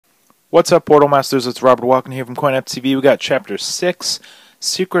What's up, Portal Masters? It's Robert Walken here from CoinOpTV. We got Chapter 6,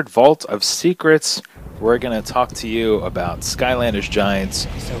 Secret Vault of Secrets. We're going to talk to you about Skylanders Giants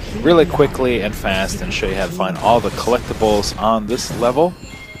really quickly and fast and show you how to find all the collectibles on this level.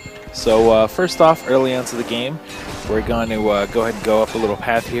 So first off, early into the game, we're going to go ahead and go up a little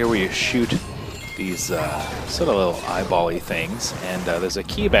path here where you shoot these sort of little eyeball-y things. And there's a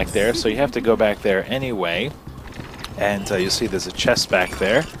key back there, so you have to go back there anyway. And you'll see there's a chest back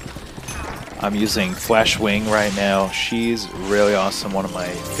there. I'm using Flash Wing right now. She's really awesome, one of my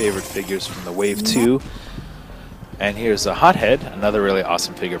favorite figures from the Wave 2. And here's a Hothead, another really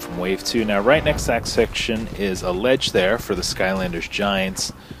awesome figure from Wave 2. Now right next to that section is a ledge there for the Skylanders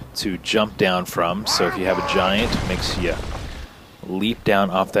Giants to jump down from. So if you have a giant, it makes you leap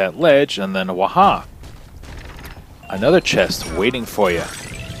down off that ledge, and then waha! Another chest waiting for you.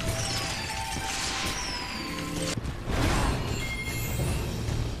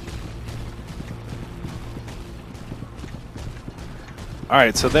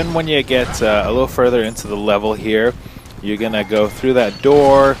 Alright, so then when you get a little further into the level here, you're going to go through that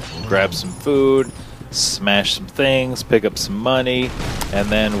door, grab some food, smash some things, pick up some money, and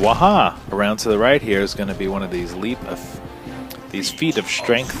then waha! Around to the right here is going to be one of these feat of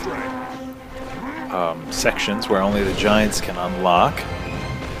strength sections where only the giants can unlock.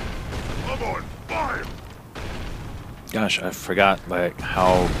 Gosh, I forgot like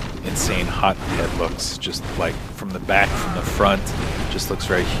how insane Hothead looks, just like from the back, from the front. Just looks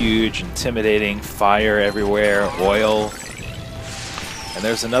very huge, intimidating, fire everywhere, oil. And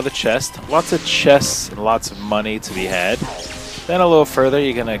there's another chest. Lots of chests and lots of money to be had. Then a little further,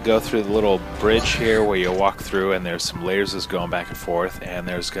 you're going to go through the little bridge here where you walk through, and there's some lasers going back and forth, and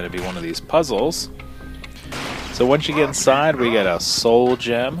there's going to be one of these puzzles. So once you get inside, we get a soul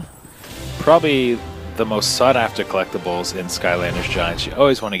gem. Probably the most sought-after collectibles in Skylanders Giants. You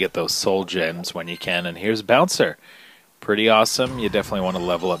always want to get those soul gems when you can, and here's Bouncer. Pretty awesome. You definitely want to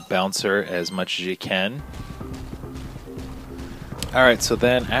level up Bouncer as much as you can. Alright, so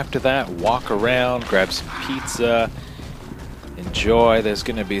then after that, walk around, grab some pizza, enjoy. There's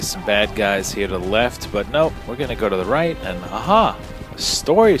going to be some bad guys here to the left, but nope, we're going to go to the right, and aha! A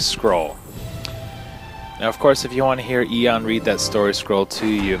story scroll. Now, of course, if you want to hear Eon read that story scroll to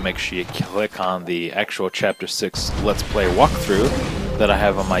you, make sure you click on the actual Chapter 6 Let's Play walkthrough that I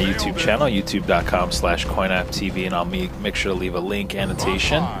have on my YouTube channel, youtube.com/CoinOpTV, and I'll make sure to leave a link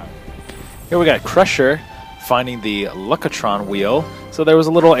annotation. Here we got Crusher finding the Luckatron wheel. So there was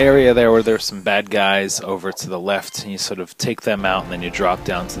a little area there where there's some bad guys over to the left, and you sort of take them out, and then you drop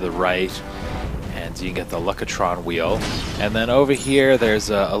down to the right, and you get the Luckatron wheel. And then over here, there's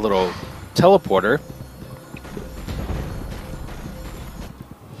a little teleporter.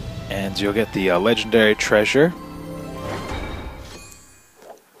 And you'll get the legendary treasure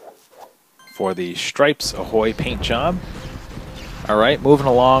for the Stripes Ahoy paint job. Alright, moving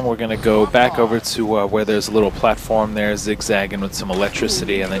along, we're going to go back over to where there's a little platform there zigzagging with some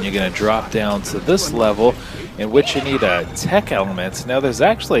electricity, and then you're going to drop down to this level in which you need a tech element. Now there's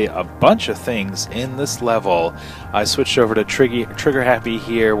actually a bunch of things in this level. I switched over to Trigger Happy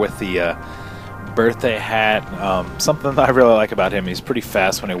here with the birthday hat. Something that I really like about him, he's pretty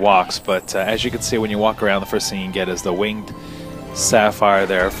fast when he walks, but as you can see when you walk around, the first thing you get is the winged sapphire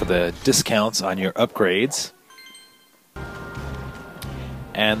there for the discounts on your upgrades.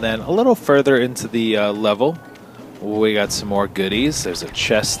 And then a little further into the level, we got some more goodies. There's a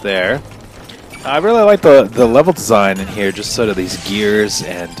chest there. I really like the level design in here, just sort of these gears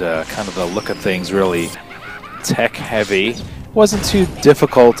and kind of the look of things, really tech heavy. Wasn't too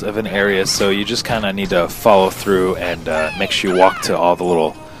difficult of an area, so you just kind of need to follow through and make sure you walk to all the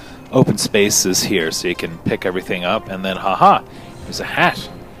little open spaces here so you can pick everything up. And then haha, there's a hat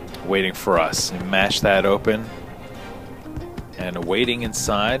waiting for us. And mash that open, and waiting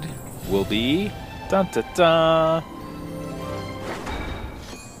inside will be dun, dun, dun,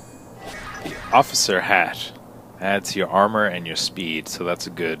 the officer hat. Adds your armor and your speed, so that's a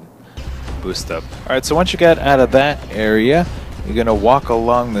good boost up. Alright, so once you get out of that area, you're going to walk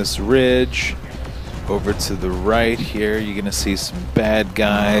along this ridge over to the right here. You're going to see some bad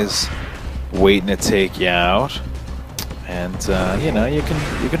guys waiting to take you out. And, you know, you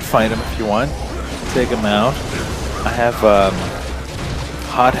can fight them if you want. Take them out. I have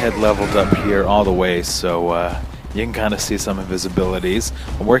Hothead leveled up here all the way, so you can kind of see some of his abilities.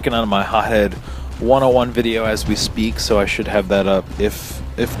 I'm working on my Hothead 101 video as we speak, so I should have that up if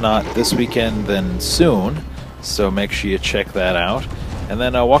not this weekend, then soon. So make sure you check that out. And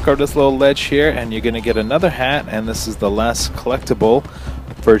then I'll walk over this little ledge here, and you're going to get another hat, and this is the last collectible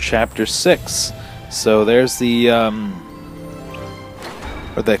for Chapter 6. So there's the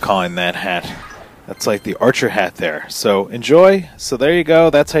what are they calling that hat? That's like the archer hat there. So enjoy. So there you go.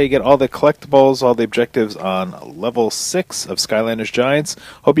 That's how you get all the collectibles, all the objectives on level 6 of Skylanders Giants.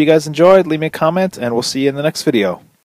 Hope you guys enjoyed. Leave me a comment, and we'll see you in the next video.